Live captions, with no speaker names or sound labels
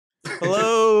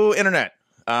Hello, Internet.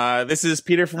 This is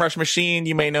Peter from Rush Machine.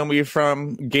 You may know me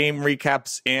from game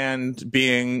recaps and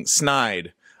being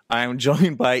snide. I'm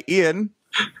joined by Ian.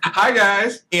 Hi,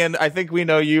 guys. And I think we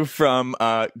know you from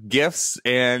GIFs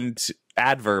and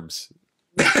adverbs.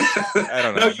 I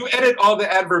don't know. No, you edit all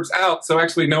the adverbs out, so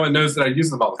actually no one knows that I use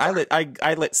them all the time.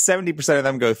 I let 70% of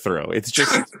them go through. It's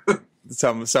just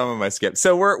some of my skips.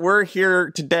 So we're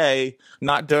here today,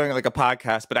 not doing like a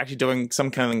podcast, but actually doing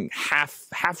some kind of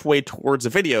halfway towards a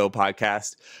video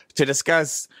podcast to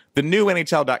discuss the new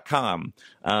NHL.com.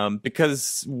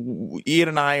 Because Ian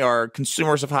and I are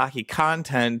consumers of hockey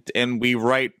content, and we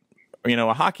write,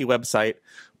 a hockey website,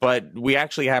 but we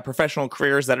actually have professional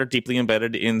careers that are deeply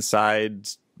embedded inside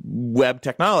web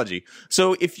technology.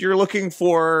 So if you're looking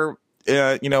for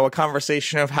a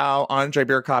conversation of how Andre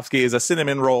Burakovsky is a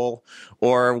cinnamon roll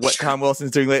or what Tom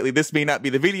Wilson's doing lately, this may not be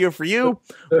the video for you.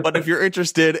 But if you're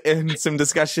interested in some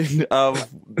discussion of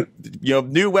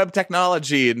new web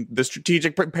technology and the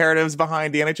strategic imperatives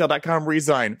behind the NHL.com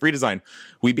redesign,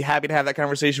 we'd be happy to have that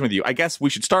conversation with you. I guess we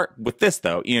should start with this,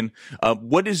 though. Ian,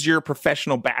 what is your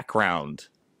professional background?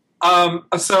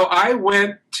 So I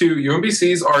went to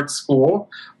UMBC's art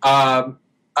school.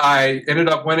 I ended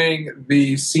up winning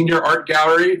the senior art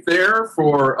gallery there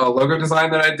for a logo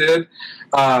design that I did,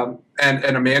 and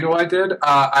a manual I did.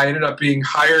 I ended up being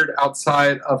hired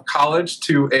outside of college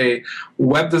to a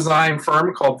web design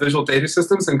firm called Visual Data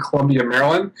Systems in Columbia,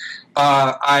 Maryland.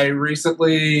 I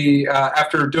recently,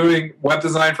 after doing web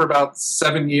design for about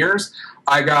 7 years,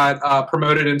 I got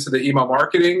promoted into the email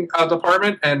marketing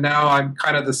department, and now I'm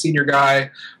kind of the senior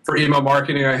guy for email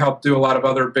marketing. I help do a lot of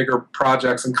other bigger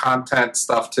projects and content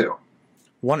stuff too.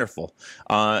 Wonderful.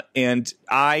 And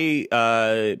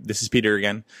this is Peter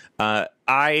again.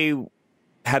 I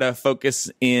had a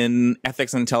focus in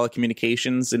ethics and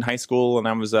telecommunications in high school, and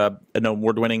I was an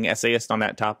award-winning essayist on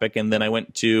that topic. And then I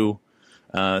went to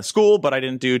school, but I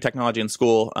didn't do technology in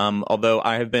school. Although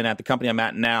I have been at the company I'm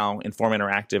at now, Inform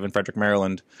Interactive in Frederick,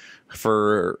 Maryland,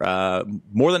 for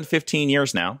more than 15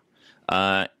 years now.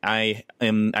 I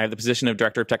have the position of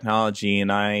director of technology,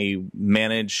 and I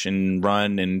manage and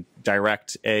run and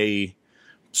direct a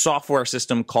software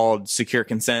system called Secure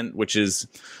Consent, which is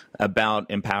about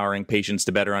empowering patients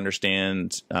to better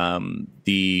understand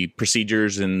the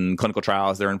procedures and clinical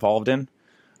trials they're involved in,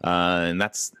 and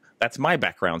that's my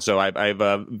background. So I have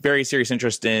a very serious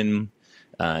interest in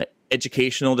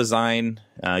educational design,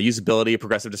 usability,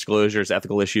 progressive disclosures,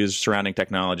 ethical issues surrounding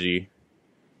technology,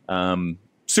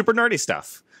 super nerdy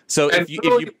stuff. So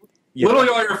literally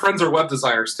all your friends are web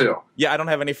designers too. Yeah, I don't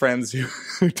have any friends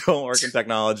who don't work in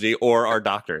technology or are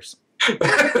doctors.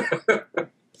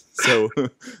 So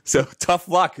tough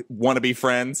luck, wannabe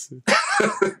friends.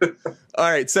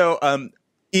 All right, so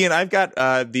Ian, I've got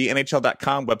the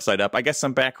NHL.com website up. I guess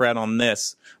some background on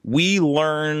this. We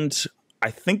learned, I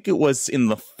think it was in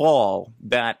the fall,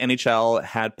 that NHL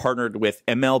had partnered with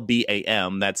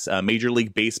MLBAM. That's Major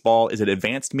League Baseball. Is it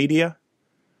Advanced Media?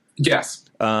 Yes.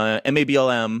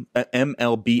 MLBAM,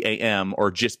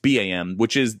 or just BAM,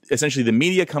 which is essentially the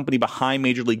media company behind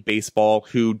Major League Baseball,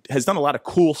 who has done a lot of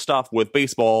cool stuff with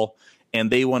baseball, and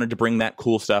they wanted to bring that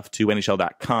cool stuff to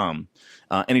NHL.com.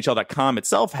 NHL.com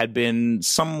itself had been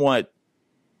somewhat,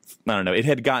 I don't know, it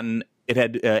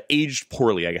had aged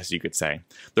poorly, I guess you could say.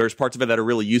 There's parts of it that are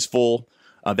really useful,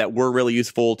 that were really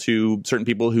useful to certain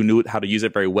people who knew how to use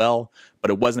it very well, but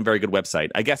it wasn't a very good website.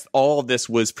 I guess all of this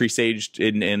was presaged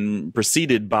and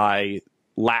preceded by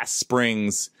last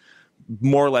spring's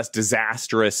more or less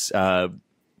disastrous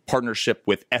partnership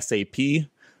with SAP,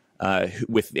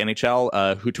 with the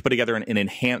NHL, who to put together an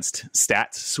enhanced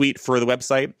stats suite for the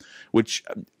website, which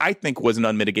I think was an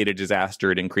unmitigated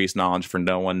disaster. It increased knowledge for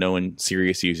no one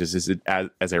serious uses it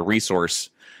as a resource,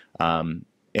 and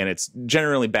it's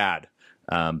generally bad.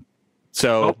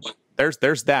 So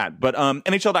there's that. But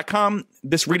NHL.com,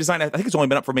 this redesign, I think it's only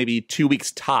been up for maybe 2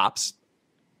 weeks tops.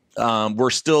 They're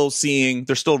still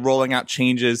rolling out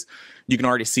changes. You can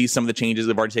already see some of the changes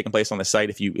that have already taken place on the site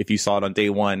if you saw it on day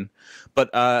one. But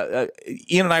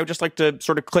Ian and I would just like to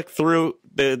sort of click through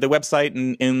the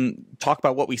website and talk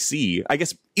about what we see. I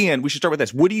guess, Ian, we should start with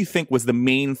this. What do you think was the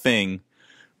main thing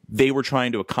they were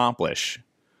trying to accomplish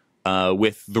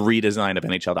with the redesign of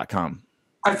NHL.com?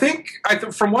 I think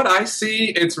from what I see,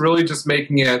 it's really just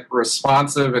making it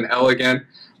responsive and elegant.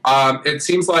 It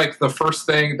seems like the first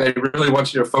thing they really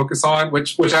want you to focus on,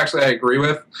 which actually I agree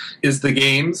with, is the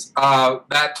games.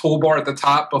 That toolbar at the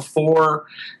top, before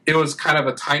it was kind of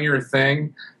a tinier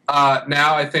thing.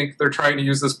 Now I think they're trying to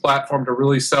use this platform to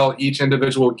really sell each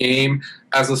individual game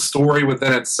as a story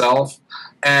within itself.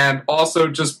 and also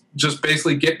just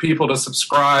basically get people to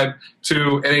subscribe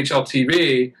to NHL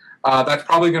TV. That's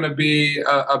probably going to be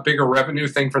a bigger revenue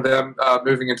thing for them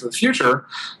moving into the future.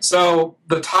 So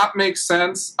the top makes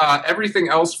sense. Everything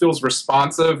else feels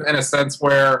responsive in a sense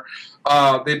where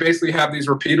they basically have these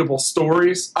repeatable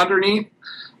stories underneath.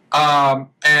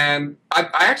 And I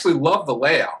actually love the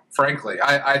layout. Frankly,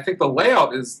 I think the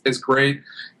layout is great.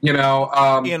 You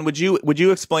know, Ian, would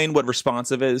you explain what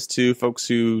responsive is to folks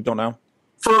who don't know?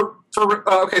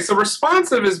 Okay, so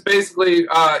responsive is basically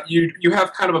you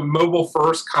have kind of a mobile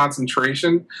first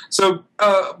concentration. So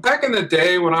back in the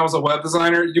day when I was a web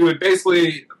designer, you would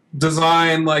basically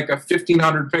design like a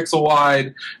 1500 pixel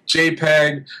wide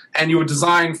JPEG, and you would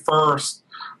design first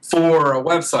for a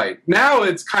website. Now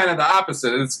it's kind of the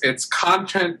opposite. It's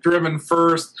content driven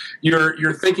first.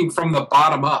 You're thinking from the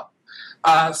bottom up.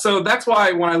 So that's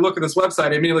why when I look at this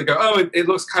website, I immediately go, oh, it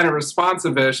looks kind of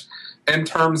responsive-ish in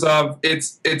terms of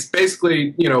it's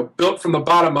basically, you know, built from the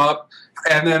bottom up,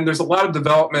 and then there's a lot of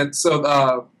development.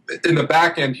 So in the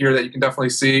back end here that you can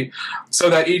definitely see, so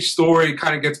that each story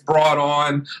kind of gets brought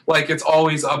on, like it's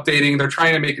always updating. They're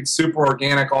trying to make it super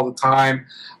organic all the time.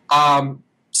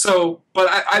 But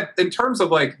I in terms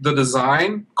of like the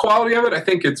design quality of it, I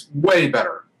think it's way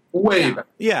better. Way better.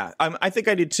 Yeah, I think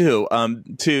I did too.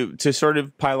 To sort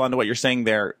of pile on to what you're saying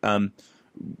there,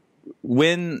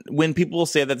 when people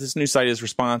say that this new site is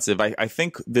responsive, I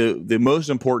think the most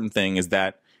important thing is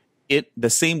that the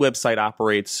same website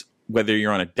operates whether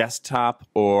you're on a desktop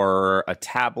or a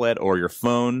tablet or your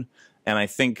phone. And I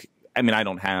mean, I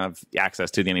don't have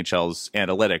access to the NHL's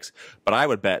analytics, but I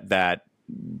would bet that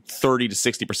 30 to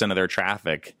 60% of their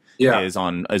traffic is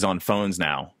on phones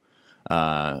now.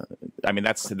 I mean,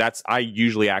 that's I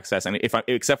usually access, and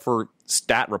except for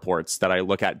stat reports that I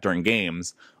look at during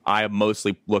games, I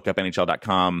mostly look up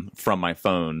NHL.com from my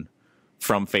phone,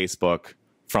 from Facebook,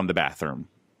 from the bathroom.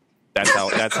 That's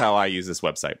how I use this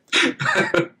website.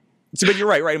 So, but you're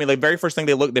right. I mean, the very first thing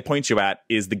they point you at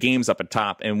is the games up at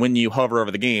top, and when you hover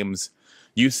over the games,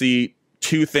 you see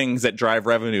two things that drive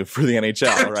revenue for the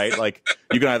NHL, right? Like,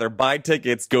 you can either buy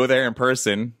tickets, go there in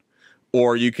person,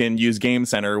 or you can use Game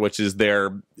Center, which is their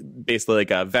basically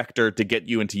like a vector to get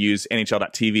you into use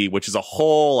NHL.TV, which is a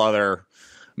whole other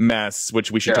mess,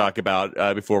 which we should talk about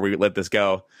before we let this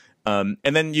go. And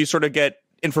then you sort of get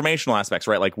informational aspects,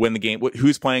 right? Like when the game,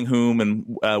 who's playing whom,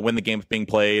 and when the game is being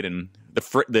played. And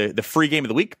the free game of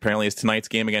the week apparently is tonight's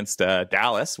game against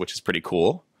Dallas, which is pretty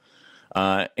cool.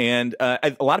 And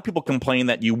a lot of people complain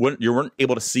that you weren't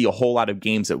able to see a whole lot of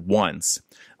games at once.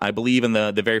 I believe in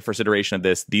the very first iteration of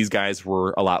this, these guys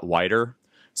were a lot wider.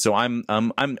 So I'm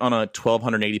on a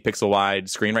 1280 pixel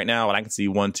wide screen right now, and I can see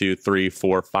 1, 2, 3,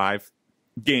 4, 5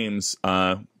 games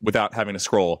without having to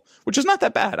scroll, which is not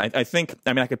that bad. I think,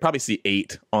 I mean, I could probably see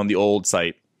 8 on the old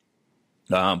site,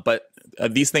 but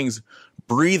these things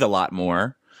breathe a lot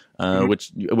more.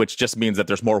 Which just means that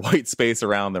there's more white space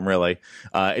around them, really.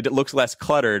 It looks less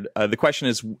cluttered. The question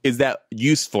is that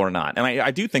useful or not? And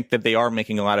I do think that they are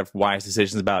making a lot of wise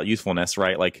decisions about usefulness,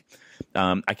 right? Like,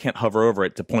 I can't hover over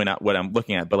it to point out what I'm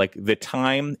looking at, but like the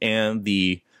time and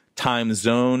the time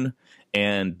zone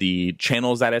and the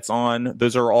channels that it's on,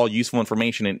 those are all useful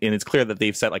information. And it's clear that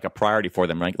they've set like a priority for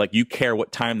them, right? Like, you care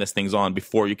what time this thing's on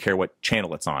before you care what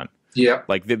channel it's on. Yeah.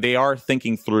 Like they are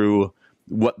thinking through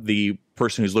what the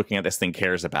person who's looking at this thing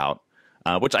cares about,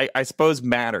 which I suppose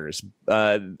matters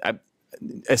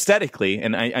aesthetically.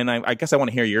 And I guess I want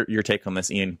to hear your take on this,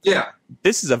 Ian. Yeah,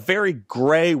 this is a very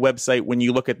gray website when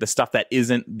you look at the stuff that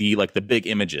isn't the big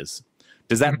images.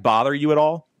 Does that bother you at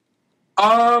all?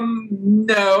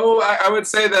 No, I would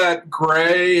say that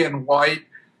gray and white,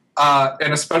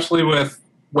 and especially with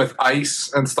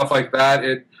ice and stuff like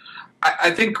that,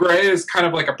 I think gray is kind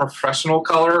of like a professional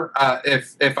color,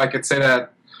 if I could say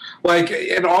that. Like,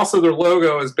 and also their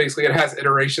logo is basically, it has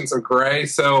iterations of gray,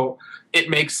 so it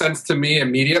makes sense to me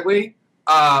immediately.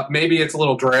 Maybe it's a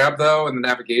little drab, though, in the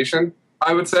navigation,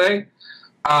 I would say.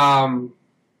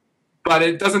 But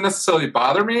it doesn't necessarily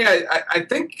bother me. I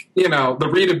think, the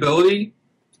readability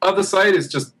of the site is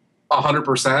just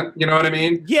 100%. You know what I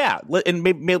mean? Yeah, and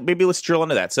maybe let's drill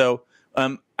into that. So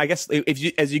I guess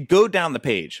as you go down the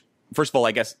page, first of all,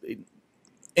 I guess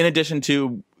in addition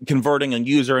to converting a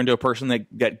user into a person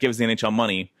that gives the NHL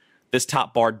money, this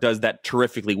top bar does that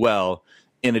terrifically well,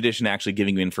 in addition to actually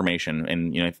giving you information.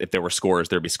 And, if there were scores,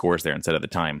 there'd be scores there instead of the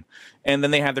time. And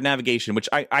then they have their navigation, which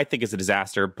I think is a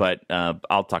disaster, but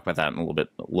I'll talk about that in a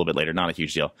little bit later. Not a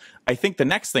huge deal. I think the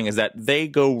next thing is that they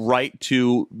go right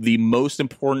to the most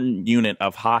important unit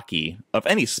of hockey, of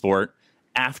any sport,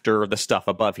 after the stuff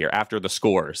above here, after the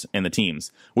scores and the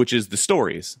teams, which is the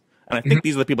stories. And I think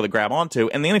these are the people that grab onto.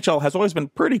 And the NHL has always been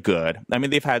pretty good. I mean,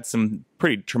 they've had some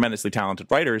pretty tremendously talented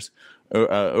writers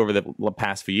over the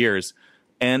past few years.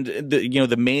 And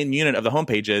the main unit of the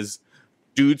homepage is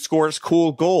dude scores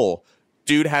cool goal.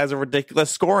 Dude has a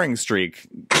ridiculous scoring streak.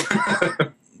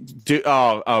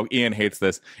 Ian hates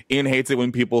this. Ian hates it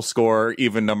when people score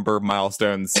even number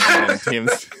milestones on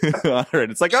teams.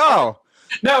 It's like, oh.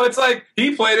 No, it's like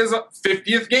he played his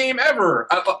 50th game ever.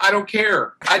 I don't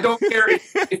care. I don't care if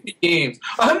 50 games,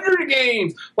 100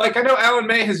 games. Like, I know Alan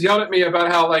May has yelled at me about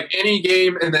how, like, any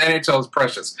game in the NHL is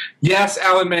precious. Yes,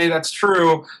 Alan May, that's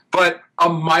true. But a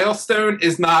milestone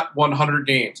is not 100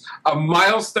 games. A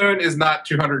milestone is not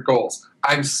 200 goals.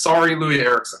 I'm sorry, Louis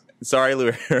Eriksson. Sorry,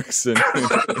 Louis Eriksson.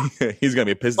 He's going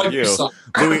to be pissed at you.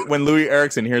 When Louis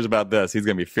Eriksson hears about this, he's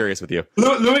going to be furious with you.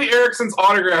 Louis Eriksson's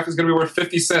autograph is going to be worth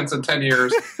 50 cents in 10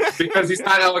 years because he's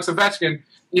not Alex Ovechkin,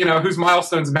 whose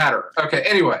milestones matter. Okay,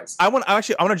 anyways. I want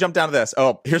to jump down to this.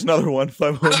 Oh, here's another one.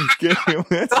 Hey,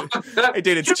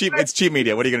 dude, it's cheap. It's cheap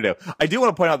media. What are you going to do? I do want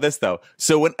to point out this, though.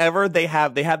 So whenever they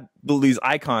have these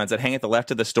icons that hang at the left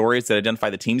of the stories that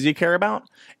identify the teams you care about,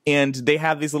 and they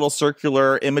have these little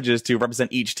circular images to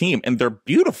represent each team, and they're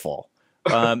beautiful.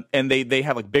 And they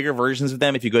have like bigger versions of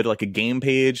them. If you go to like a game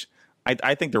page,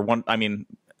 I think they're one. I mean,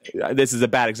 this is a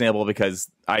bad example because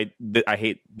I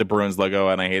hate the Bruins logo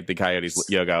and I hate the Coyotes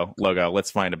logo. Let's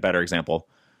find a better example.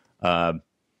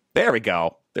 There we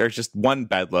go. There's just one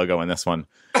bad logo in this one.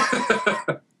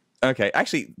 Okay,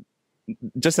 actually,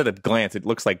 just at a glance, it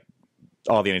looks like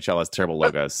all the NHL has terrible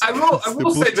logos. I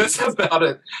will say this about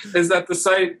it, is that the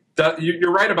site,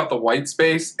 you're right about the white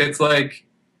space. It's like,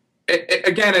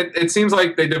 it seems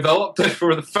like they developed it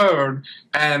for the phone,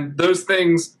 and those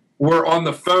things were on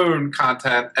the phone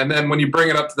content, and then when you bring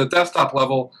it up to the desktop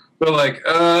level, they're like,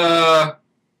 yeah.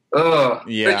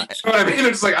 You know what I mean? It's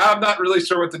just like, I'm not really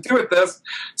sure what to do with this,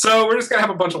 so we're just going to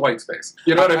have a bunch of white space.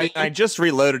 You know what I mean? I just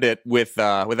reloaded it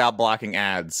without blocking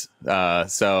ads,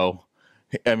 so...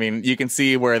 I mean, you can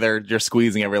see where they're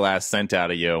squeezing every last cent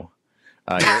out of you.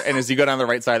 And as you go down the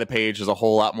right side of the page, there's a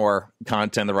whole lot more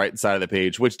content on the right side of the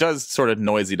page, which does sort of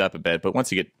noise it up a bit. But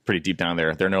once you get pretty deep down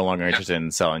there, they're no longer interested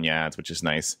in selling you ads, which is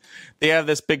nice. They have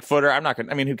this big footer.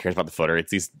 Who cares about the footer?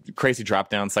 It's these crazy drop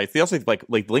down sites. They also have like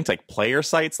links like player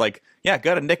sites. Like, yeah,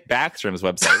 go to Nick Backstrom's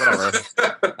website, whatever.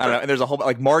 I don't know. And there's a whole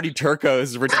like Marty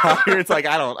Turco's retired. It's like,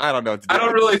 I don't know what to do. I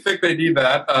don't really think they need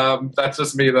that. That's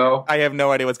just me though. I have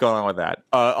no idea what's going on with that.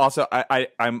 Also,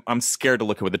 I'm scared to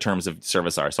look at what the terms of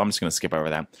service are, so I'm just going to skip over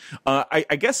that.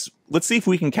 I guess let's see if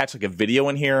we can catch like a video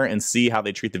in here and see how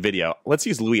they treat the video. Let's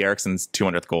use Louis Eriksson's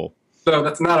 200th goal. So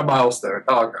that's not a milestone.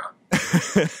 Oh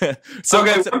god. So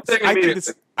okay,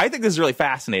 I think this is really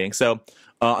fascinating. So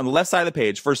on the left side of the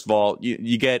page, first of all,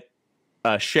 you get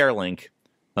a share link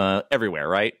everywhere,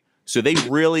 right? So they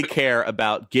really care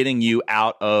about getting you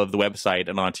out of the website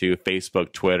and onto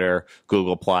Facebook, Twitter,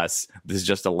 Google+. This is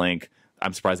just a link.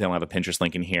 I'm surprised they don't have a Pinterest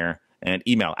link in here, and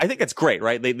email. I think that's great,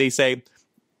 right? They say,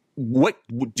 what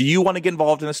do you want to get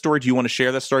involved in a story? Do you want to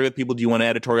share this story with people? Do you want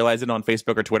to editorialize it on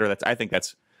Facebook or Twitter? I think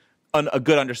that's a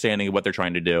good understanding of what they're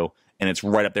trying to do, and it's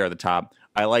right up there at the top.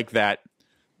 I like that.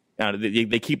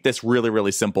 They keep this really,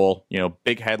 really simple.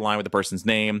 Big headline with the person's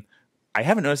name. I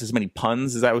haven't noticed as many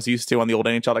puns as I was used to on the old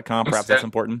NHL.com. Perhaps that's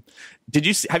important.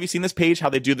 Have you seen this page? How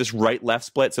they do this right-left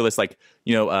split? So it's like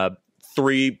a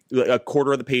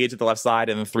quarter of the page at the left side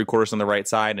and then 3/4 on the right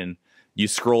side, and you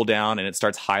scroll down and it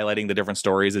starts highlighting the different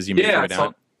stories as you make your way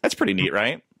down. That's pretty neat,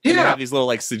 right? Yeah. And you have these little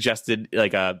like suggested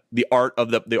the art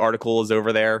of the article is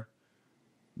over there.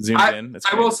 Zoomed in.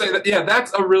 I will say that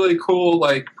that's a really cool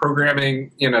like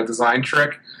programming design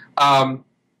trick.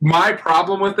 My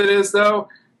problem with it is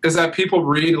that people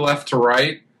read left to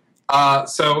right.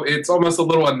 So it's almost a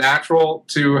little unnatural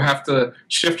to have to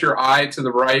shift your eye to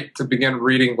the right to begin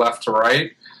reading left to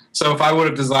right. So if I would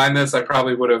have designed this, I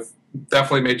probably would have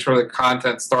definitely made sure the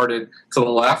content started to the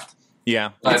left.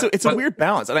 Yeah, it's a weird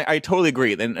balance, and I totally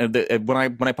agree. And when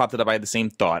I popped it up, I had the same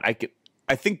thought.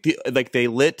 I think they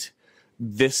let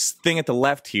this thing at the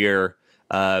left here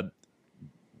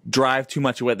drive too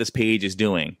much of what this page is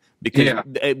doing. Because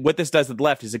what this does at the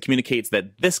left is it communicates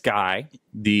that this guy,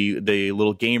 the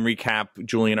little game recap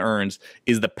Julian Earns,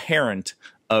 is the parent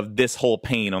of this whole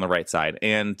pane on the right side.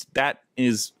 And that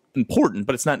is important,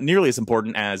 but it's not nearly as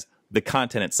important as the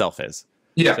content itself is.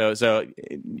 Yeah. So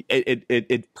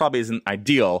it probably isn't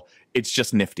ideal. It's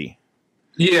just nifty.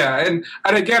 Yeah, and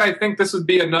again, I think this would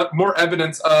be more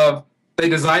evidence of they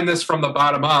designed this from the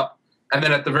bottom up, and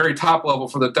then at the very top level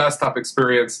for the desktop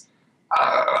experience,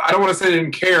 I don't want to say they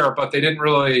didn't care, but they didn't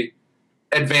really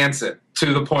advance it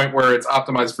to the point where it's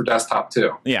optimized for desktop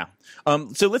too. Yeah.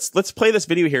 So let's play this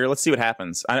video here. Let's see what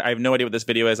happens. I have no idea what this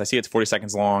video is. I see it's 40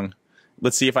 seconds long.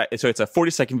 Let's see if so it's a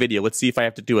 40-second video. Let's see if I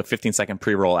have to do a 15-second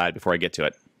pre-roll ad before I get to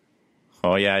it.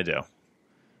 Oh yeah, I do.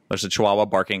 There's a chihuahua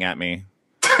barking at me.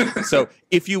 So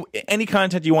if any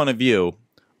content you want to view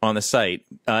on the site,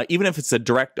 even if it's a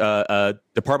direct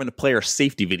Department of Player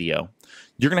Safety video,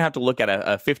 you're going to have to look at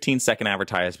a 15-second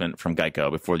advertisement from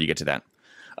Geico before you get to that.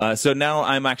 So now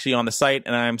I'm actually on the site,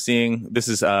 and I'm seeing this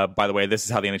is, by the way, this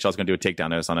is how the NHL is going to do a takedown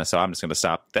notice on us. So I'm just going to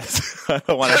stop this. I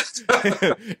don't want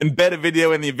to embed a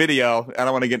video in the video. I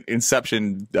don't want to get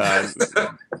Inception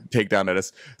takedown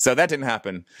notice. So that didn't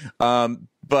happen.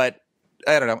 But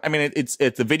I don't know. I mean, it's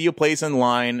the video plays in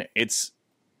line. It's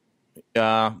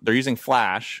they're using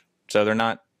Flash, so they're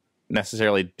not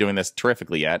necessarily doing this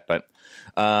terrifically yet. But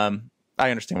I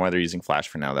understand why they're using Flash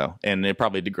for now, though, and it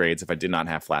probably degrades if I did not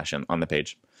have Flash on the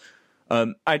page.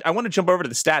 I want to jump over to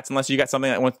the stats, unless you got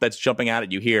something that's jumping out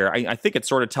at you here. I think it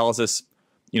sort of tells us,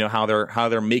 how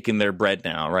they're making their bread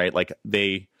now, right? Like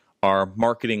they are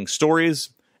marketing stories,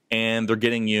 and they're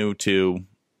getting you to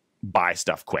buy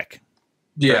stuff quick.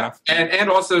 Yeah, and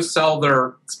also sell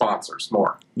their sponsors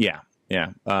more. Yeah.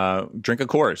 Drink a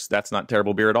Coors. That's not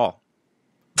terrible beer at all.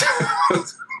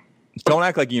 Don't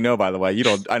act like you know, by the way.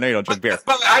 I know you don't drink beer.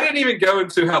 But I didn't even go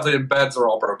into how the embeds are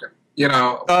all broken.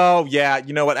 Oh yeah,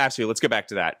 you know what? Absolutely. Let's go back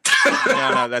to that.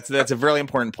 No, that's a really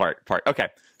important part. Okay.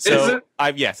 So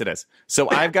yes, it is. So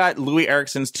I've got Louis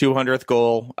Eriksson's 200th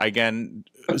goal. Again,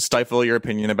 stifle your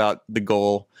opinion about the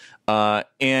goal.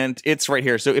 And it's right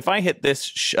here. So if I hit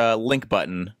this link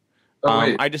button,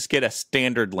 I just get a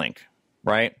standard link,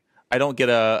 right? I don't get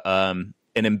an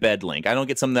embed link. I don't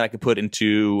get something that I could put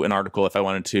into an article if I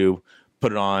wanted to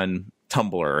put it on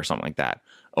Tumblr or something like that.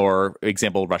 Or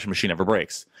example, Russian Machine Never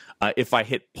Breaks. If I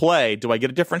hit play, do I get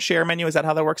a different share menu? Is that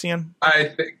how that works, Ian?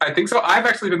 I think so. I've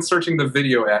actually been searching the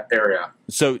video area.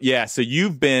 So yeah, so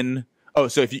you've been. Oh,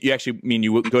 so if you actually mean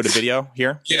you go to video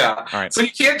here? Yeah. All right. So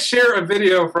you can't share a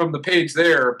video from the page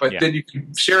there, but then you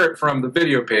can share it from the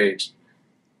video page.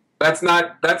 That's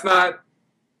not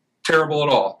terrible at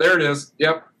all. There it is.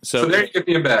 Yep. So there you get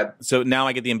the embed. So now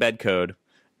I get the embed code,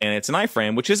 and it's an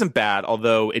iframe, which isn't bad,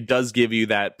 although it does give you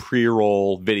that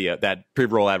pre-roll video, that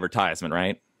pre-roll advertisement,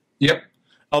 right? Yep.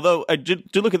 Although,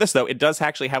 do look at this, though. It does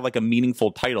actually have like a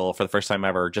meaningful title for the first time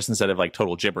ever, just instead of like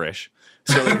total gibberish.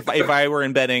 So if I were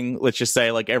embedding, let's just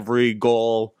say like every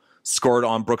goal scored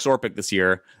on Brooks Orpik this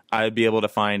year, I'd be able to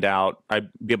find out, I'd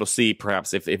be able to see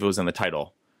perhaps if it was in the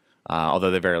title. Although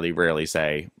they very rarely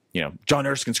say, John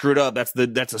Erskine screwed up. That's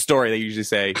the story. They usually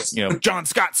say, John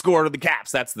Scott scored with the Caps.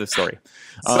 That's the story.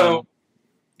 So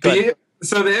the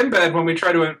embed, when we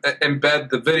try to embed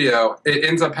the video, it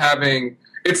ends up having,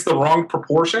 it's the wrong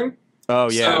proportion.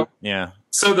 Oh yeah, so, yeah.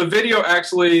 So the video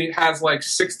actually has like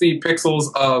 60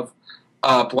 pixels of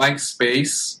blank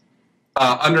space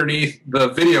underneath the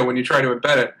video when you try to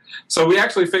embed it. So we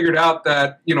actually figured out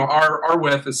that our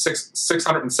width is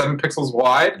 607 pixels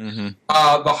wide. Mm-hmm.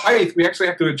 The height, we actually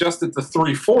have to adjust it to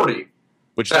 340,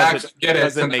 which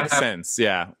doesn't make sense.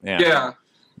 Yeah.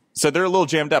 So they're a little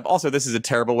jammed up. Also, this is a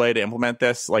terrible way to implement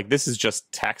this. Like this is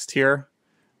just text here.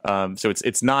 So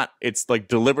it's like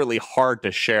deliberately hard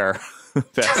to share.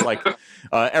 That's like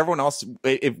everyone else.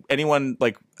 If anyone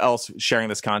like else sharing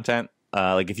this content,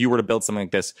 like if you were to build something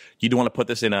like this, you'd want to put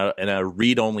this in a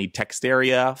read-only text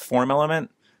area form element,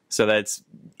 so that it's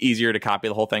easier to copy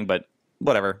the whole thing. But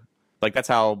whatever, like that's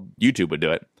how YouTube would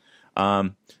do it.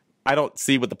 I don't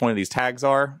see what the point of these tags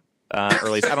are, or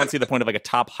at least I don't see the point of like a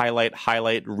top highlight,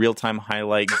 real-time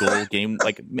highlight, goal game.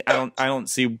 Like I don't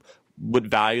see what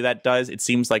value that does. It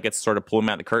seems like it's sort of pulling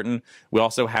out the curtain. We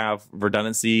also have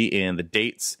redundancy in the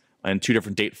dates and 2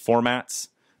 different date formats.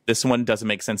 This one doesn't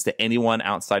make sense to anyone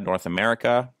outside North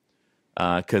America,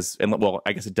 I guess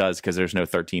it does because there's no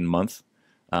 13 month.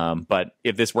 But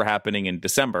if this were happening in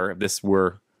December, if this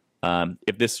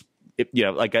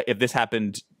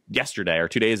happened yesterday or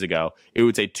 2 days ago, it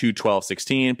would say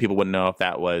 2/12/16. People wouldn't know if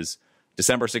that was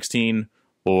December 16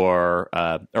 or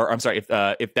I'm sorry, if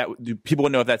that people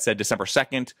would know if that said December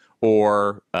 2nd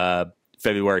or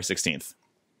February 16th.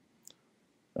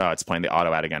 Oh, it's playing the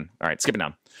auto ad again. All right, skip it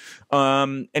down.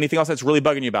 Anything else that's really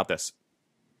bugging you about this?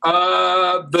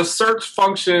 The search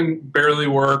function barely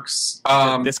works.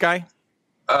 This guy?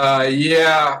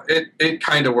 Yeah, it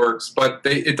kind of works, but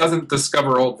it doesn't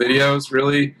discover old videos,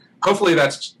 really. Hopefully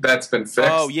that's been fixed.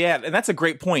 Oh, yeah, and that's a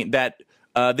great point, that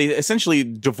they essentially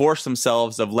divorce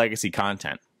themselves of legacy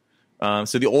content.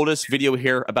 So the oldest video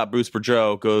here about Bruce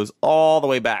Boudreau goes all the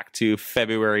way back to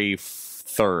February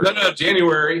 3rd. No,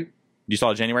 January. You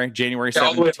saw January Yeah,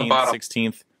 all the way at the 17th, bottom.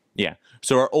 16th. Yeah.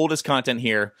 So our oldest content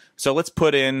here. So let's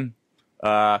put in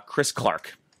Chris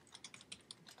Clark.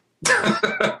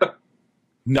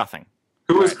 Nothing.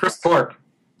 Who is Chris Clark?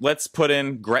 Let's put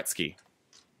in Gretzky.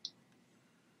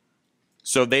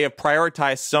 So they have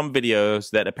prioritized some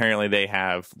videos that apparently they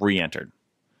have re-entered,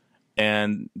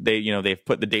 and they've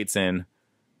put the dates in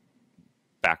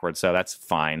backwards, so that's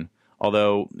fine.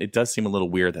 Although it does seem a little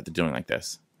weird that they're doing like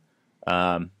this.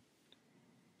 But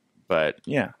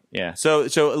yeah. So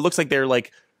it looks like they're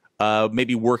like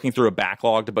maybe working through a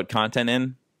backlog to put content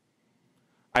in.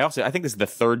 I think this is the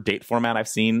third date format I've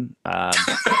seen on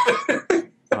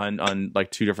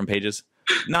like 2 different pages.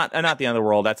 Not the end of the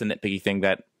world. That's a nitpicky thing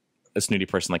that a snooty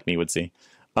person like me would see.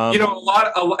 And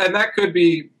that could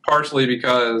be partially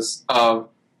because of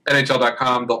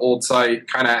NHL.com. The old site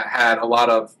kind of had a lot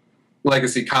of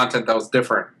legacy content that was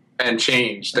different and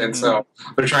changed, and so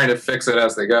they're trying to fix it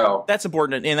as they go. That's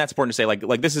important, and that's important to say.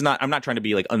 Like this is not. I'm not trying to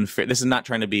be like unfair. This is not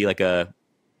trying to be like a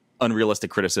unrealistic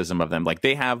criticism of them. Like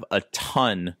they have a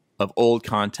ton of old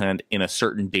content in a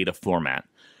certain data format,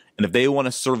 and if they want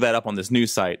to serve that up on this new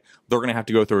site, they're going to have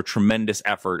to go through a tremendous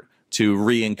effort to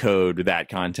re-encode that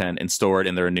content and store it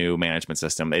in their new management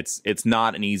system. It's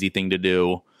not an easy thing to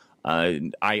do.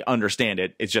 I understand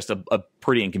it. It's just a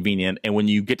pretty inconvenient. And when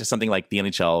you get to something like the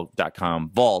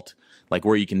NHL.com vault, like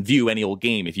where you can view any old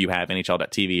game if you have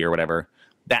NHL.tv or whatever,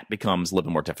 that becomes a little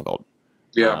bit more difficult.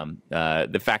 Yeah.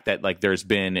 The fact that like there's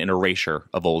been an erasure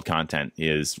of old content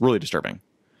is really disturbing.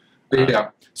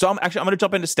 Yeah. So I'm going to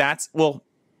jump into stats. Well,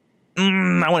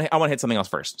 I want to hit something else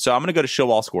first. So I'm going to go to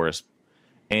show all scores,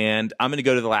 and I'm going to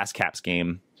go to the last Caps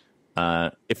game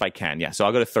if I can. Yeah. So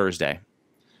I'll go to Thursday.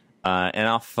 And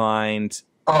I'll find.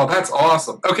 Oh, that's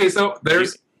awesome. Okay, so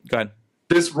there's go ahead.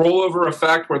 This rollover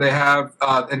effect where they have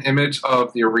an image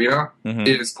of the arena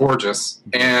is gorgeous,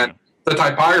 and the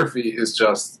typography is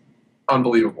just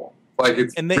unbelievable. Like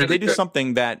it's and they really do good.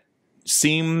 something that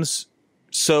seems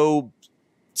so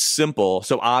simple,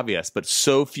 so obvious, but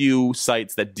so few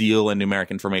sites that deal in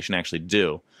numeric information actually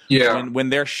do. Yeah. When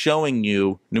they're showing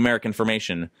you numeric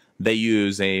information, they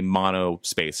use a mono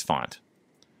space font,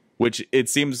 which it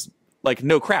seems like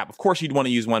no crap. Of course, you'd want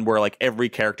to use one where like every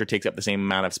character takes up the same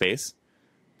amount of space,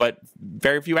 but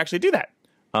very few actually do that.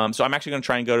 So I'm actually going to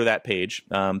try and go to that page,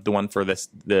 the one for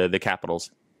the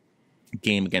Capitals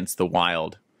game against the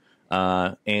Wild,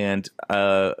 and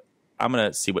I'm going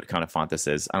to see what kind of font this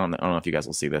is. I don't know if you guys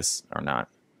will see this or not.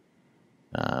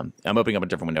 I'm opening up a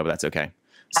different window, but that's okay.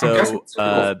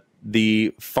 So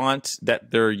the font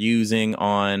that they're using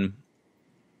on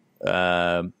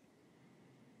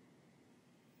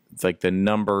it's like the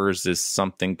numbers is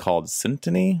something called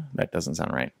Syntony. That doesn't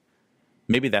sound right.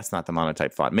 Maybe that's not the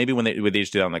monotype font. Maybe when they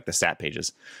just do that on like the stat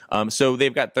pages. So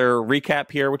they've got their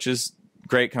recap here, which is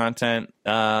great content.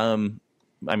 I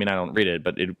mean, I don't read it,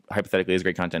 but it hypothetically is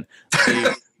great content.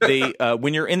 They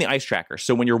when you're in the ice tracker,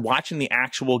 so when you're watching the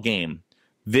actual game,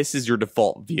 this is your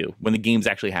default view when the game's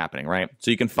actually happening, right? So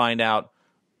you can find out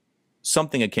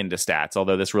something akin to stats,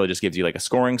 although this really just gives you like a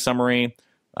scoring summary,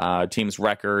 team's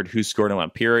record, who scored in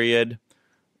what period,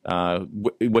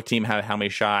 what team had how many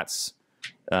shots,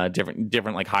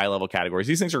 different like high level categories.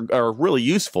 These things are really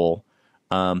useful,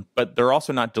 but they're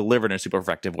also not delivered in a super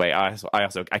effective way.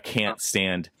 I can't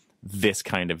stand this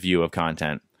kind of view of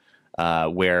content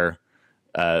where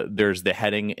there's the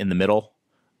heading in the middle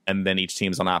and then each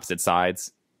team's on opposite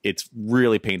sides. It's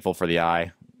really painful for the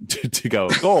eye to go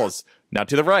goals, now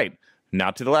to the right,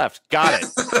 now to the left, got it.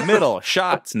 Middle,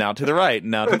 shots, now to the right,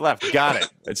 now to the left, got it.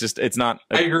 It's not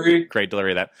I agree. Great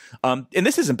delivery of that. And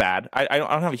this isn't bad. I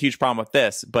don't have a huge problem with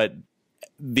this, but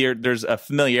there's a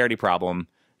familiarity problem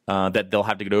that they'll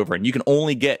have to get over. And you can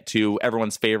only get to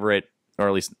everyone's favorite, or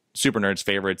at least super nerds'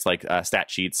 favorites, like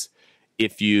stat sheets,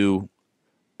 if you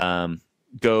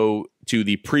go to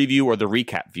the preview or the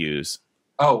recap views.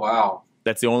 Oh, wow.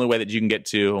 That's the only way that you can get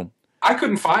to. I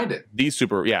couldn't find it. These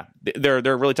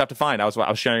they're really tough to find. I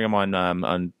was sharing them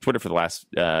on Twitter for the last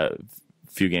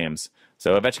few games.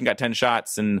 So Ovechkin got 10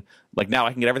 shots, and like now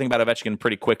I can get everything about Ovechkin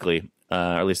pretty quickly, or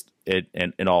at least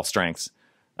in all strengths.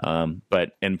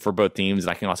 But for both teams,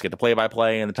 I can also get the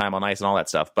play-by-play and the time on ice and all that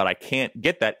stuff. But I can't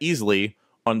get that easily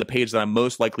on the page that I'm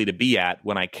most likely to be at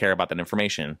when I care about that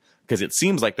information, because it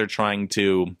seems like they're trying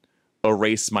to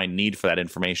erase my need for that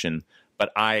information.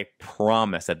 But I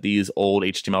promise that these old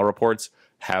HTML reports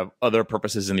have other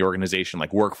purposes in the organization,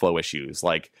 like workflow issues.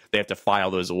 Like they have to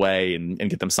file those away and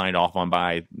get them signed off on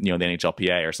by the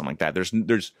NHLPA or something like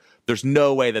that. There's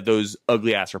no way that those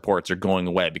ugly ass reports are going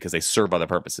away because they serve other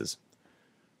purposes.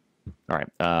 All right.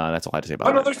 That's all I have to say about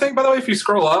that. Another thing, by the way, if you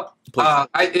scroll up,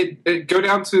 it go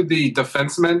down to the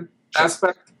defenseman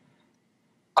aspect.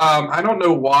 I don't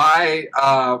know why.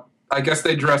 I guess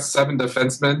they dressed 7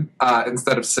 defensemen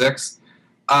instead of 6.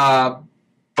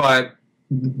 But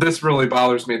this really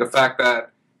bothers me. The fact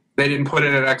that they didn't put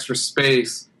in an extra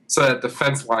space so that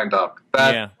defense lined up.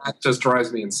 That just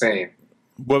drives me insane.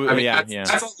 Well, I mean,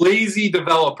 that's a lazy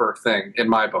developer thing in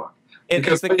my book.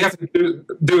 Because what you have to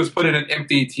do is put in an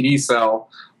empty TD cell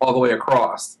all the way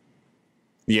across.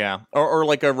 Yeah, or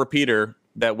like a repeater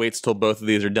that waits till both of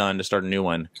these are done to start a new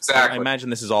one. Exactly. I imagine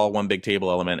this is all one big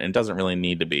table element, and it doesn't really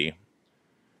need to be.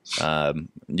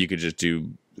 You could just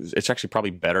do. It's actually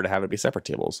probably better to have it be separate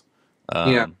tables.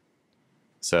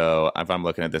 So if I'm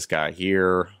looking at this guy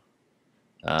here,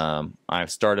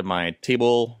 I've started my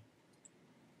table.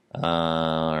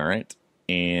 All right.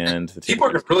 And the people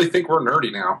are going to really think we're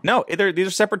nerdy now. No, these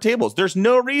are separate tables. There's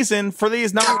no reason for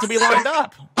these not to be lined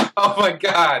up. Oh my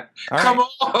God. Come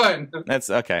on. That's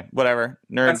okay. Whatever.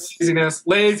 Nerds. That's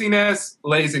laziness.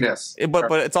 But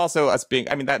it's also us being,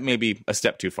 I mean, that may be a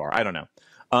step too far. I don't know.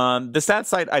 The stat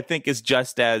side, I think, is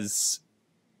just as,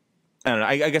 I don't know.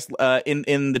 I guess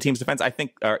in the team's defense, I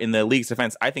think, or in the league's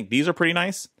defense, I think these are pretty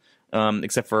nice,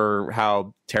 except for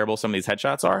how terrible some of these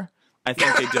headshots are. I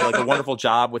think they did like a wonderful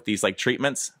job with these like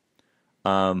treatments,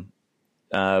 with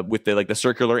the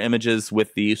circular images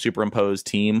with the superimposed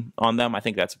team on them. I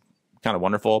think that's kind of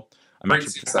wonderful. I'm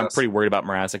pretty worried about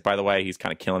Mrazek, by the way. He's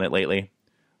kind of killing it lately.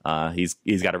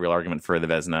 He's got a real argument for the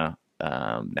Vezina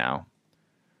now,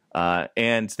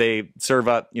 and they serve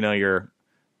up your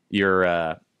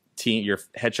team, your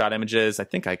headshot images. I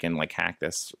think I can like hack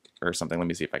this or something. Let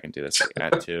me see if I can do this.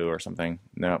 Add 2 or something.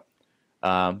 No.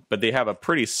 But they have a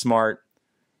pretty smart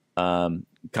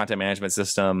content management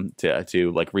system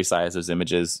to like resize those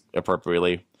images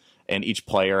appropriately, and each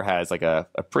player has like a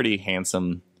pretty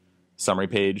handsome summary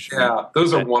page. Yeah,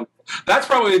 those are wonderful. That's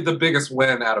probably the biggest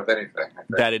win out of anything.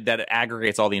 That it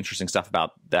aggregates all the interesting stuff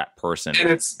about that person, and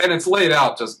it's laid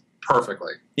out just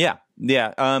perfectly. Yeah.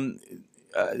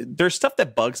 There's stuff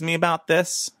that bugs me about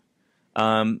this,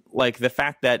 like the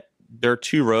fact that their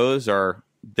 2 rows are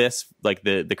this, like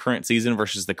the current season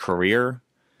versus the career.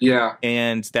 Yeah.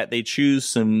 And that they choose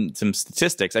some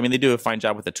statistics. I mean, they do a fine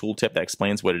job with the tooltip that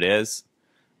explains what it is,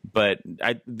 but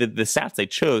the stats they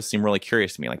chose seem really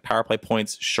curious to me, like power play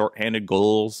points, shorthanded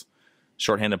goals,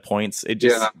 shorthanded points. It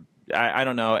just, I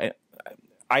don't know.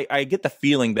 I get the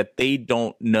feeling that they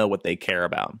don't know what they care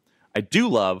about. I do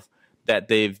love that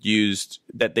they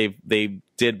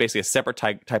did basically a separate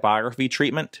typography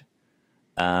treatment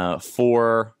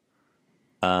for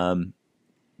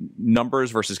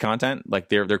numbers versus content. Like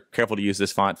they're careful to use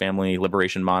this font family,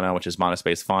 Liberation Mono, which is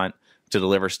monospace font, to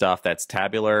deliver stuff that's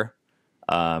tabular.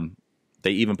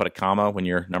 They even put a comma when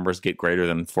your numbers get greater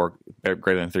than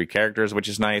 3 characters, which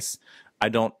is nice. I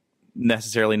don't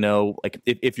necessarily know, like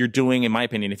if you're doing, in my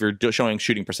opinion, if you're showing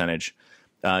shooting percentage,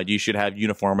 you should have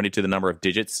uniformity to the number of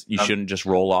digits. You shouldn't just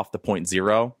roll off the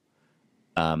 0.0,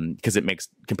 because it makes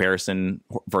comparison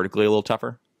vertically a little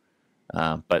tougher.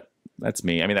 But that's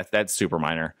me. I mean, that's super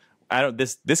minor.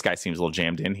 This guy seems a little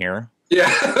jammed in here.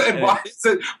 Yeah, and why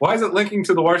is it linking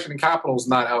to the Washington Capitals,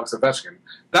 not Alex Ovechkin?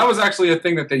 That was actually a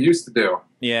thing that they used to do.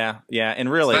 Yeah, and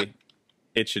really,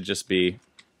 it should just be.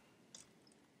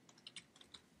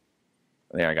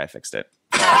 There, I fixed it.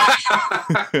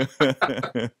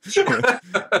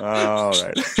 All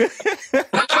right.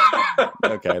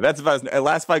 Okay, that's about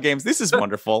last 5 games. This is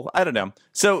wonderful. I don't know.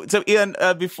 So Ian,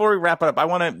 before we wrap it up, I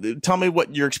want to tell me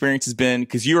what your experience has been,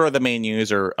 because you are the main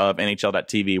user of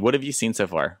NHL.tv. What have you seen so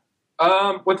far?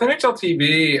 With NHL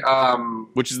TV,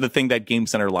 which is the thing that Game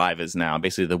Center Live is now,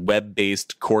 basically the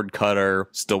web-based cord cutter.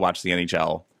 Still watch the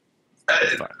NHL.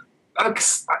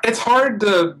 It's hard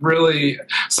to really.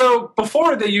 So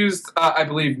before they used, I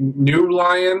believe, New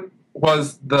Lion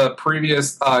was the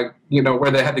previous,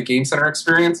 where they had the Game Center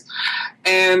experience,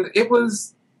 and it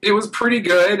was pretty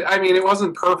good. I mean, it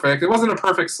wasn't perfect. It wasn't a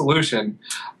perfect solution,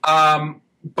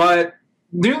 but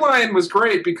New Lion was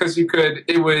great because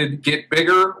it would get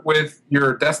bigger with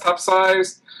your desktop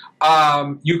size.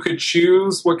 You could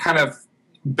choose what kind of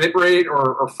bit rate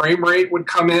or frame rate would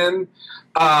come in.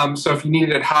 So if you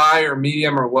needed it high or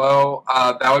medium or low,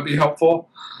 that would be helpful.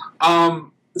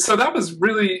 So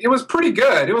it was pretty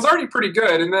good. It was already pretty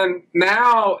good. And then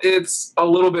now it's a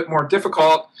little bit more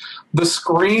difficult. The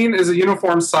screen is a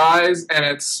uniform size and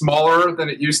it's smaller than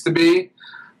it used to be.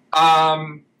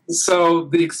 So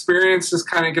the experience just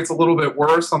kind of gets a little bit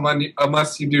worse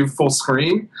unless you do full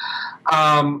screen.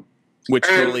 Which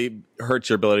totally hurts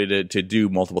your ability to do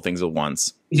multiple things at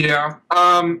once. Yeah.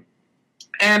 And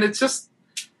it's just,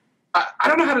 I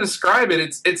don't know how to describe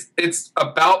it. It's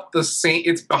about the same.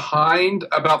 It's behind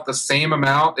about the same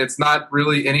amount. It's not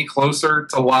really any closer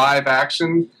to live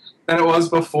action than it was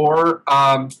before.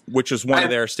 Which is one of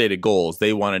their stated goals.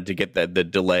 They wanted to get the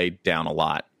delay down a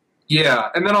lot. Yeah,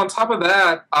 and then on top of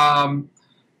that,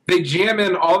 they jam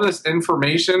in all this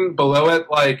information below it,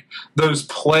 like those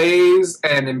plays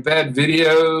and embed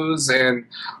videos and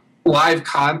live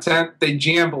content. They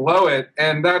jam below it,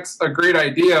 and that's a great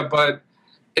idea, but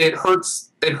it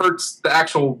hurts the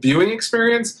actual viewing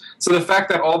experience. So the fact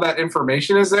that all that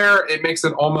information is there, it makes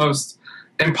it almost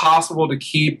impossible to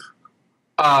keep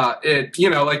it, you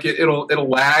know, like it'll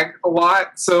lag a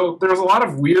lot. So there's a lot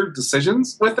of weird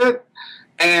decisions with it,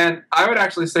 and I would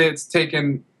actually say it's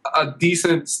taken a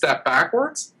decent step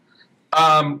backwards,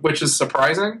 which is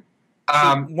surprising.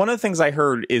 One of the things I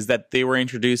heard is that they were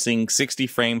introducing 60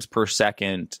 frames per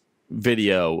second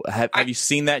video. Have you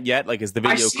seen that yet? Like, is the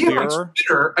video clearer?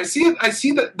 I see it. I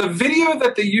see the video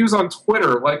that they use on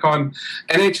Twitter, like on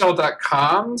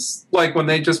NHL.com's, like when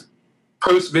they just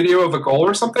post video of a goal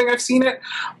or something. I've seen it.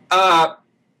 I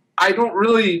don't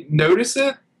really notice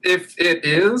it if it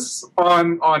is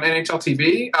on NHL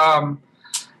TV.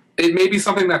 It may be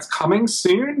something that's coming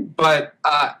soon, but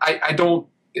I don't.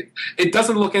 It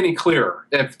doesn't look any clearer.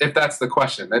 If that's the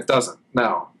question, it doesn't.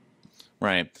 No.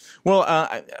 Right. Well,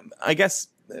 I guess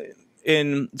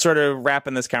in sort of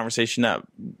wrapping this conversation up,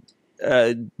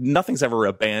 nothing's ever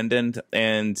abandoned,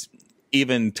 and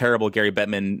even terrible Gary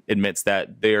Bettman admits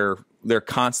that they're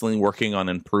constantly working on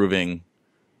improving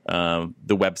the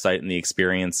website and the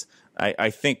experience.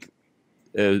 I think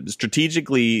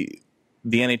strategically,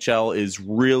 the NHL is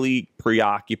really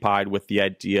preoccupied with the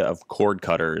idea of cord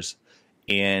cutters,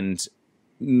 and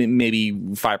maybe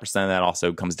 5% of that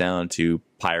also comes down to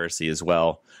piracy as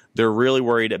well. They're really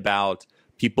worried about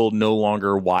people no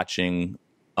longer watching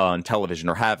on television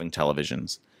or having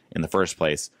televisions in the first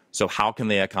place. So how can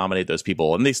they accommodate those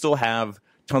people? And they still have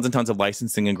tons and tons of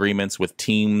licensing agreements with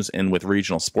teams and with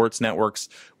regional sports networks,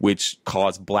 which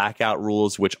cause blackout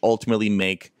rules, which ultimately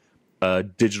make a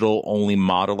digital-only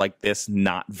model like this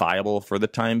not viable for the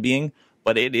time being.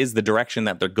 But it is the direction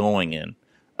that they're going in.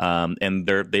 And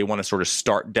they want to sort of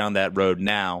start down that road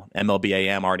now.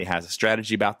 MLBAM already has a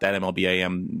strategy about that.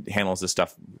 MLBAM handles this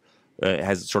stuff,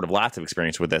 has sort of lots of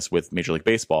experience with this with Major League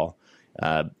Baseball.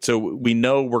 So we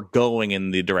know we're going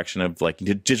in the direction of like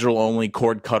digital-only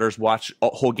cord cutters, watch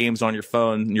whole games on your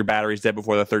phone, and your battery's dead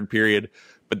before the third period.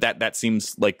 But that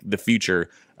seems like the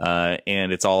future,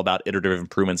 and it's all about iterative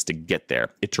improvements to get there.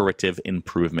 Iterative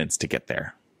improvements to get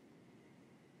there.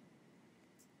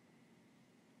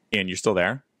 And you're still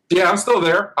there? Yeah, I'm still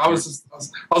there. I was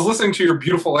listening to your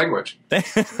beautiful language.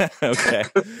 Okay.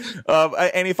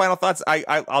 Any final thoughts?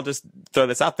 I'll just throw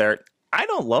this out there. I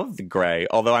don't love the gray,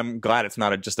 although I'm glad it's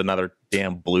not just another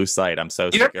damn blue site. I'm so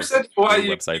sick of said why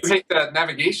you hate that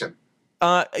navigation.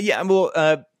 Yeah,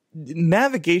 well,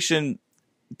 navigation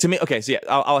to me. Okay, so yeah,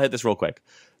 I'll hit this real quick.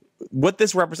 What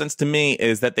this represents to me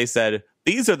is that they said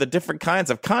these are the different kinds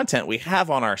of content we have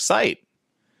on our site.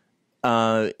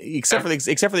 Except for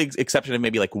the exception of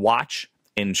maybe like watch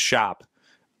and shop.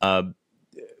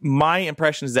 My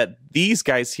impression is that these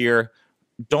guys here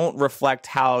don't reflect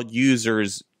how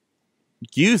users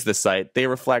use the site. They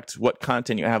reflect what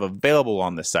content you have available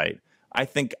on the site. I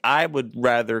think I would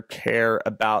rather care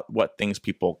about what things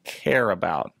people care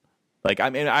about. Like,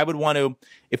 I mean, I would want to,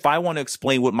 if I want to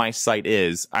explain what my site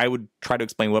is, I would try to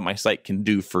explain what my site can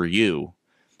do for you.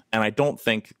 And I don't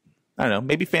know,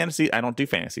 maybe fantasy. I don't do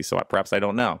fantasy, so perhaps I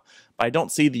don't know. But I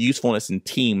don't see the usefulness in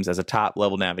teams as a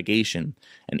top-level navigation.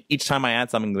 And each time I add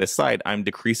something to this site, I'm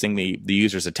decreasing the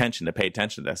user's attention to pay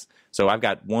attention to this. So I've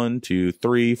got 1, 2,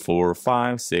 3, 4,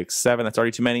 5, 6, 7. That's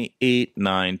already too many. 8,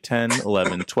 9, 10,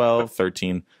 11, 12,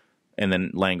 13, and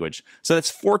then language. So that's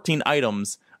 14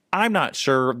 items. I'm not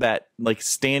sure that like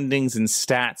standings and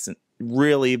stats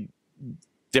really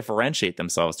differentiate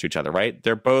themselves to each other, right?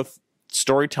 They're both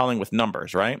storytelling with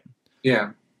numbers, right?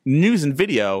 Yeah. News and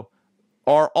video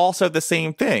are also the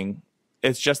same thing.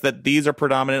 It's just that these are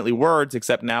predominantly words,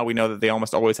 except now we know that they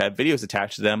almost always have videos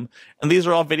attached to them. And these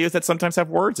are all videos that sometimes have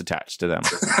words attached to them.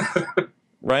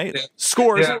 Right? Yeah.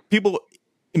 Scores, people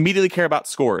immediately care about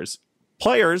scores.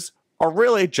 Players are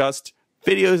really just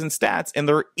videos and stats, and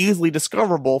they're easily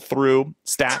discoverable through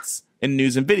stats and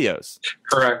news and videos.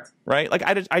 Correct. Right? Like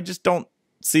I just don't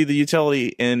see the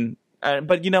utility in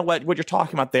but you know what you're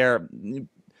talking about there,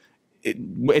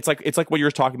 it's like what you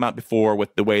were talking about before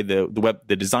with the way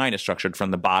the design is structured from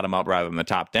the bottom up rather than the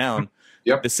top down.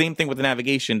 Yep. The same thing with the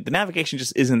navigation. The navigation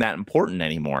just isn't that important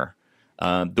anymore.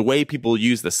 The way people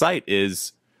use the site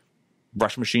is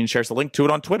Rush Machine shares a link to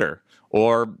it on Twitter,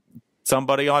 or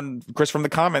somebody on Chris from the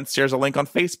comments shares a link on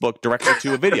Facebook directly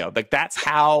to a video. Like that's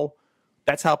how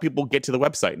people get to the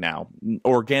website now.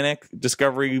 Organic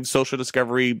discovery, social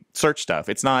discovery, search stuff.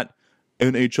 It's not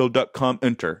NHL.com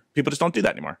enter. People just don't do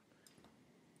that anymore.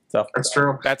 So that's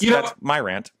true. That's my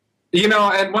rant.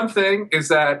 And one thing is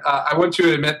that I want you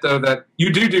to admit, though, that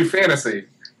you do fantasy,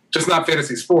 just not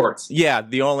fantasy sports. Yeah,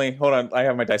 hold on, I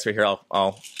have my dice right here.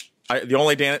 The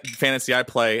only fantasy I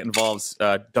play involves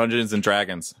Dungeons and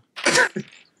Dragons.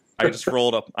 I just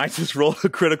rolled a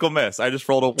critical miss. I just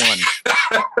rolled a 1.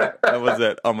 That was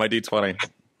it on my D20.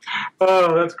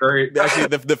 Oh, that's great. Actually,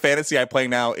 the fantasy I play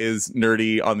now is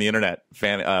nerdy on the internet.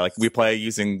 Like we play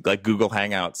using like Google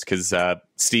Hangouts because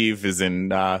Steve is in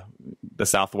the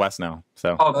Southwest now.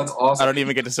 So that's awesome. I don't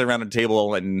even get to sit around a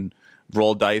table and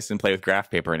roll dice and play with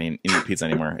graph paper and eat pizza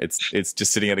anymore. It's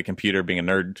just sitting at a computer being a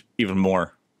nerd even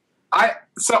more. I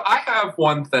have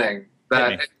one thing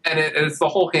and it's the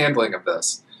whole handling of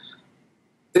this.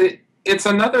 It's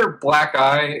another black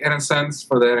eye, in a sense,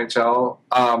 for the NHL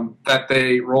that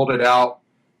they rolled it out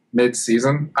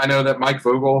mid-season. I know that Mike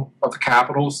Vogel of the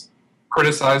Capitals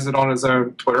criticized it on his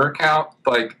own Twitter account,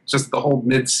 like just the whole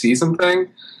mid-season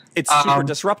thing. It's super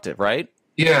disruptive, right?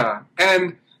 Yeah.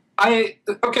 And so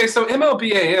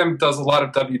MLBAM does a lot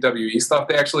of WWE stuff.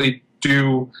 They actually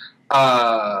do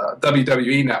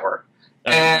WWE Network.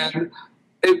 And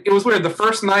it was weird. The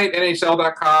first night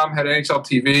NHL.com had NHL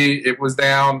TV, it was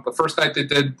down. The first night they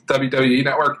did WWE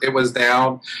Network, it was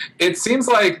down. It seems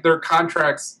like their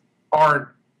contracts aren't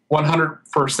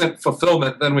 100%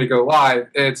 fulfillment. Then we go live.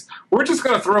 We're just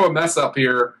going to throw a mess up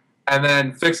here and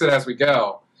then fix it as we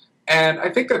go. And I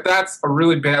think that that's a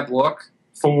really bad look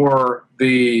for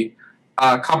the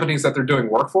companies that they're doing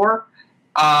work for.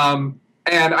 And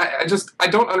I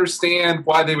don't understand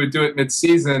why they would do it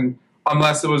mid-season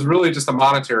unless it was really just a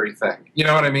monetary thing. You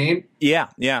know what I mean? Yeah.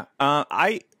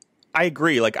 I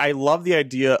agree. Like, I love the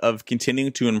idea of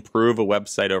continuing to improve a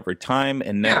website over time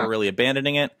and never really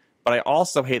abandoning it. But I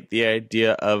also hate the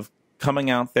idea of coming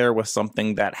out there with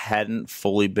something that hadn't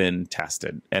fully been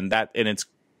tested. And it's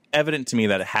evident to me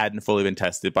that it hadn't fully been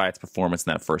tested by its performance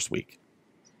in that first week.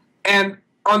 And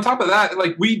on top of that,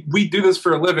 like we do this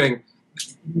for a living.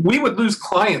 We would lose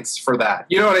clients for that.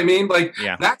 You know what I mean? Like,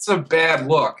 that's a bad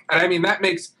look. And I mean, that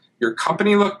makes your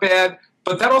company look bad,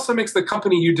 but that also makes the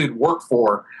company you did work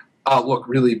for look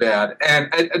really bad.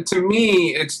 And to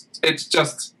me, it's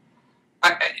just,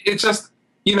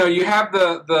 you have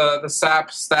the SAP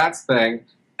stats thing,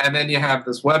 and then you have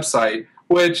this website,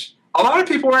 which a lot of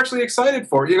people were actually excited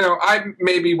for. I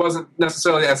maybe wasn't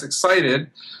necessarily as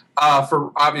excited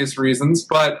for obvious reasons,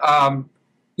 but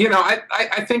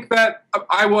I think that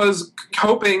I was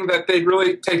hoping that they'd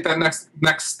really take that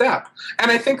next step. And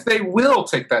I think they will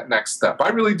take that next step. I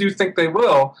really do think they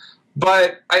will.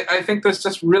 But I think this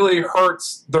just really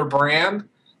hurts their brand.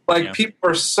 Like, people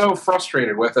are so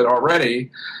frustrated with it already.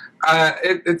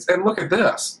 And look at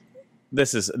this.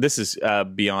 This is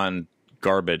beyond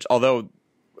garbage. Although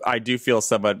I do feel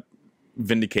somewhat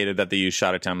vindicated that they use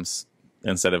shot attempts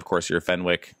instead of course your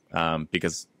Fenwick,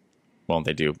 because, well,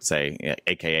 they do say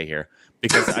AKA here,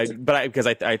 because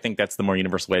I think that's the more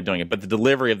universal way of doing it. But the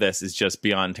delivery of this is just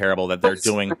beyond terrible. That they're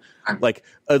doing like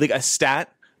a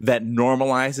stat that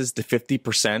normalizes to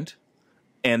 50%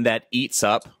 and that eats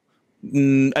up.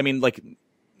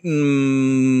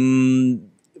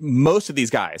 Most of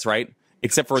these guys, right?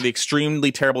 Except for the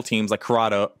extremely terrible teams like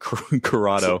Colorado,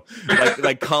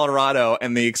 like Colorado,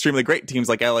 and the extremely great teams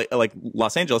like LA, like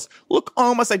Los Angeles, look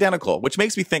almost identical. Which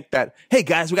makes me think that, hey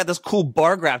guys, we got this cool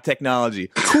bar graph technology.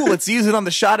 Cool, let's use it on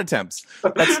the shot attempts.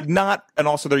 That's not, and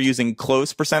also they're using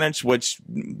close percentage, which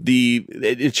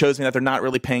it shows me that they're not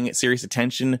really paying serious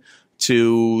attention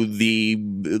to the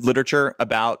literature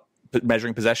about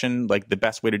measuring possession. Like, the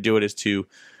best way to do it is to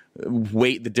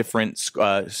weight the different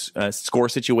score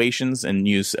situations and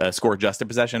use score adjusted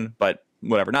possession, but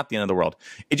whatever, not the end of the world.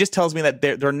 It just tells me that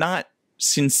they're not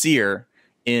sincere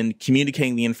in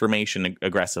communicating the information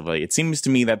aggressively. It seems to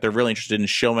me that they're really interested in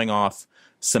showing off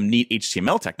some neat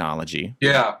HTML technology.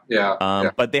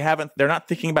 But they're not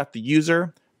thinking about the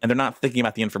user, and they're not thinking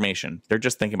about the information. They're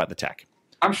just thinking about the tech.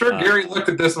 I'm sure Gary looked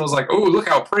at this and was like, "Oh, look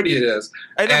how pretty it is!"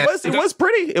 And it was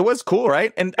pretty. It was cool,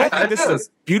 right? And I think this is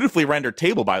a beautifully rendered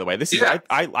table, by the way. This is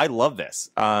I love this.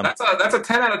 That's a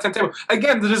 10 out of 10 table.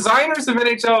 Again, the designers of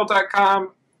NHL.com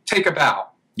take a bow.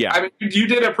 Yeah, I mean, you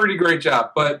did a pretty great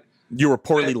job, but you were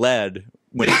poorly led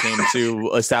when it came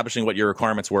to establishing what your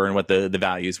requirements were and what the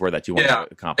values were that you wanted to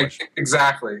accomplish.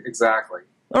 Exactly.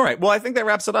 All right. Well, I think that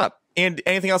wraps it up. And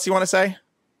anything else you want to say?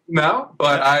 No,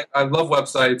 but I love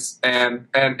websites, and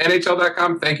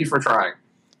NHL.com, thank you for trying.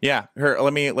 Yeah, her.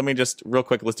 Let me just real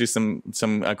quick. Let's do some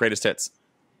greatest hits.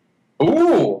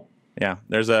 Ooh. Yeah,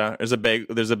 there's a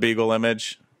beagle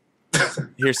image.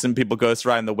 Here's some people ghost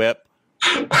riding the whip.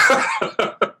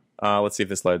 Let's see if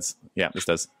this loads. Yeah, this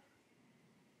does.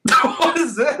 What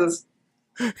is this?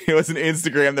 It was an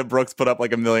Instagram that Brooks put up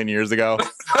like a million years ago.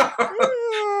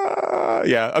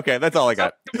 Yeah, okay, that's all I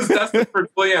got. It was destined for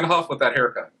Julianne Hough with that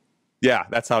haircut. Yeah,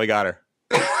 that's how we got her.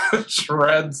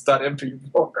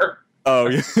 Shreds.mp4. Oh,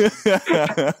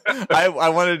 yeah. I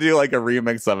want to do like a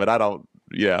remix of it. I don't,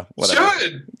 yeah, whatever.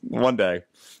 Should. One day.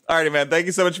 All righty, man. Thank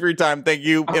you so much for your time. Thank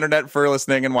you, Internet, for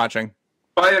listening and watching.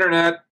 Bye, Internet.